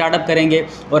ऐसा स्टार्टअप करेंगे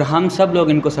और हम सब लोग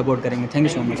इनको सपोर्ट करेंगे। Thank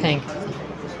you so much. Thank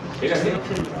you.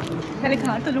 मैंने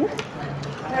खा तो लूँ।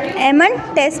 Aman,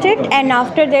 test it and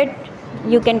after that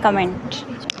you can comment.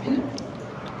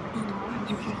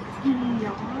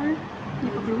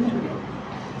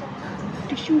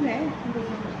 Tissue है,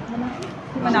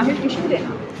 बना है टिश्यू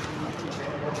देना।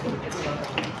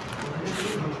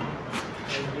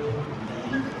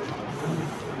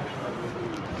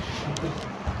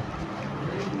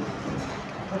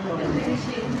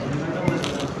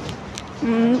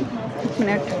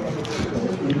 मिनट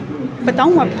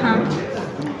बताऊँ अब? हाँ,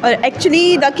 और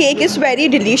actually the cake is very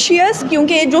delicious,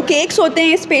 क्योंकि जो केक्स होते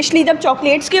हैं स्पेशली जब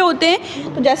चॉकलेट्स के होते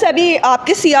हैं, तो जैसे अभी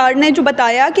आपके सीआर ने जो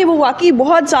बताया कि वो वाकई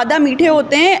बहुत ज़्यादा मीठे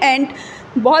होते हैं एंड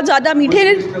बहुत ज़्यादा मीठे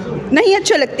नहीं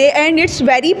अच्छे लगते, and it's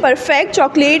very perfect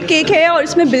chocolate cake है और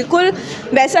इसमें बिल्कुल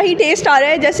वैसा ही टेस्ट आ रहा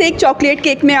है जैसे एक चॉकलेट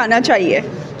केक में आना चाहिए।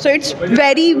 So it's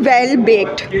very well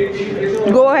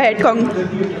baked. Go ahead come.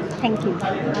 Thank you.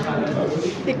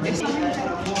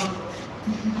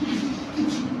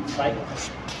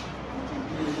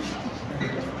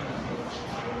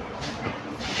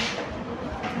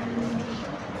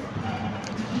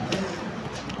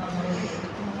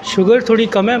 Sugar थोड़ी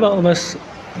कम है बस,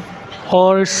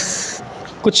 और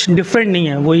कुछ डिफरेंट नहीं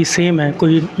है, वही सेम है,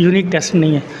 कोई यूनिक टेस्ट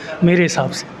नहीं है मेरे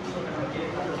हिसाब से।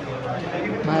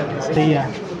 सही है।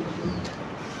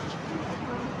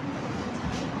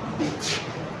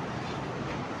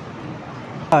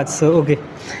 अच्छा ओके,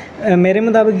 मेरे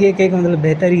मुताबिक ये केक मतलब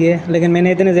बेहतर ही है, लेकिन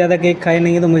मैंने इतने ज़्यादा केक खाए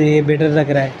नहीं है तो मुझे ये बेटर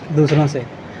लग रहा है दूसरों से।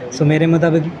 सो मेरे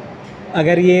मुताबिक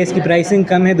अगर ये इसकी प्राइसिंग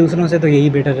कम है दूसरों से तो यही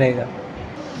बेटर रहेगा।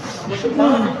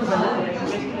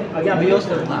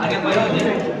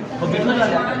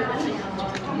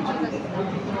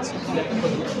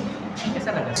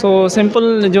 सो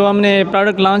सिंपल जो हमने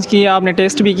प्रोडक्ट लॉन्च किया, आपने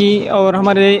टेस्ट भी की, और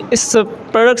हमारे इस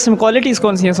प्रोडक्ट्स में क्वालिटीज़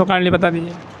कौन सी हैं, सो काइंडली बता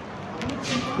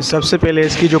दीजिए। सबसे पहले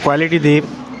इसकी जो क्वालिटी थी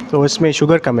तो इसमें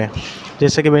शुगर कम है,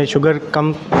 जैसे कि मैं शुगर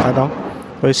कम खाता हूँ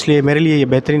तो इसलिए मेरे लिए ये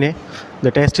बेहतरीन है। The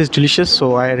test is delicious,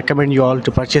 so I recommend you all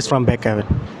to purchase from bake haven.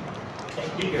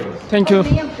 Thank you.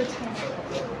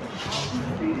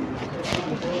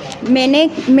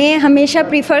 मैं हमेशा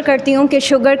प्रीफर करती हूँ कि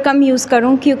शुगर कम यूज़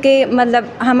करूँ, क्योंकि मतलब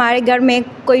हमारे घर में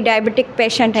कोई डायबिटिक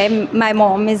पेशेंट है, my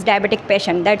mom is diabetic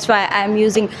patient, that's why I am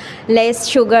using less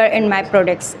sugar in my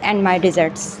products and my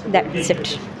desserts, that's it.